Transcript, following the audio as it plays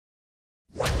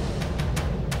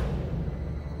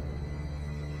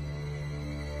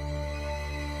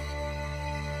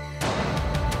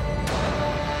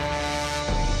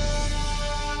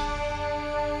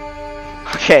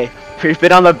Okay, we've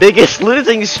been on the biggest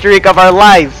losing streak of our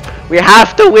lives. We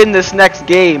have to win this next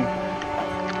game.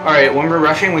 Alright, when we're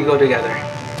rushing, we go together.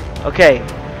 Okay,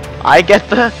 I get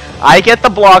the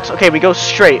blocks. Okay, we go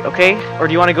straight, okay? Or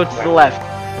do you want to go to the left?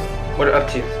 What up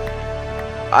to you?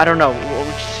 I don't know.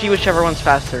 We'll see whichever one's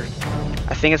faster.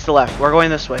 I think it's the left. We're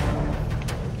going this way.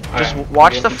 Just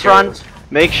watch the front.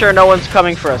 Make sure no one's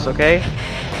coming for us, okay?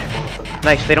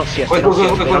 Nice, they don't see us. They don't see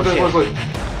us. Wait.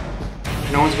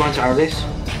 No one's going to our base?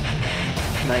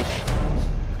 Nice.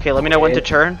 Okay, let me know when to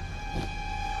turn.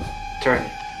 Turn.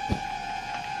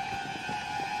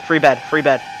 Free bed, free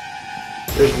bed.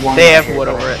 There's one. They have wood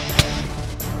over it.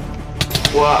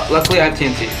 Well, luckily I have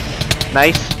TNT.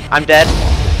 Nice. I'm dead.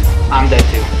 I'm dead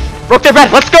too. Broke their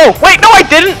bed. Let's go. Wait, no, I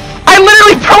didn't. I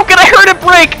literally broke it. I heard it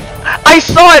break. I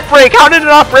saw it break. How did it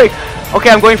not break? Okay,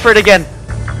 I'm going for it again.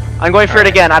 I'm going for it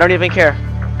again. I don't even care.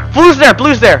 Blue's there.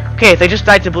 Blue's there. Okay, they just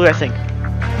died to blue, I think.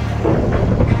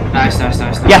 Nice.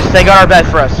 Yes, they got our bed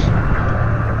for us.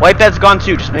 White bed's gone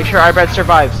too. Just make sure our bed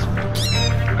survives.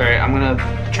 Alright, I'm gonna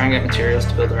try and get materials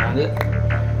to build around it.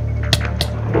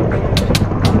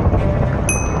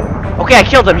 Okay, I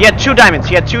killed him. He had 2 diamonds.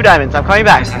 He had 2 diamonds. I'm coming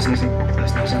back. Nice.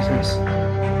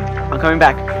 I'm coming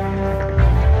back.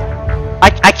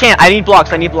 I can't. I need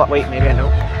blocks. Wait, maybe I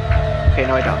know. Okay,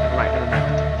 no, I don't. Never mind.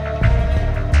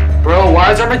 Bro,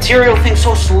 why is our material thing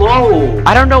so slow?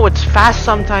 I don't know. It's fast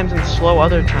sometimes and slow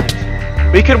other times.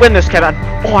 We could win this, Kevin.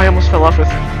 Oh, I almost fell off with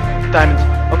diamonds.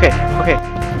 Okay.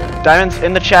 Diamonds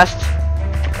in the chest.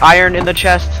 Iron in the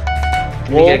chest.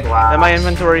 Wool in my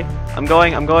inventory. I'm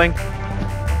going.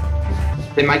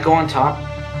 They might go on top.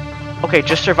 Okay,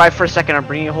 just survive for a second. I'm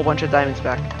bringing a whole bunch of diamonds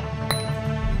back.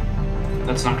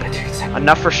 That's not gonna take a second.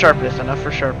 Enough for sharpness.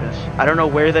 I don't know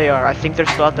where they are. I think they're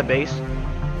still at the base.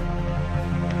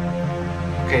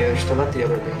 Okay, they're still at the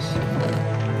other base.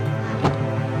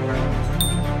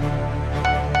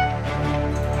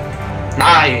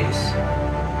 Nice!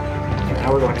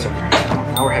 Now we're going somewhere.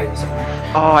 Now we're heading somewhere.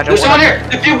 Oh, I don't. There's someone here!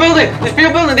 There's people building!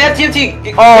 They have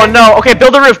TNT! Oh no! Okay,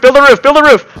 build a roof!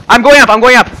 I'm going up!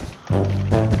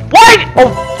 Why?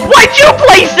 Oh, why'd you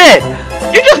place it?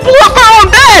 You just blew up our own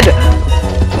bed!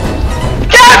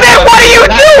 Kevin, what are you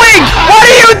doing?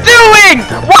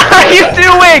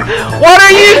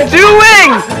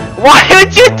 Why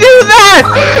would you do that?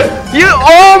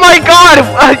 Oh my god!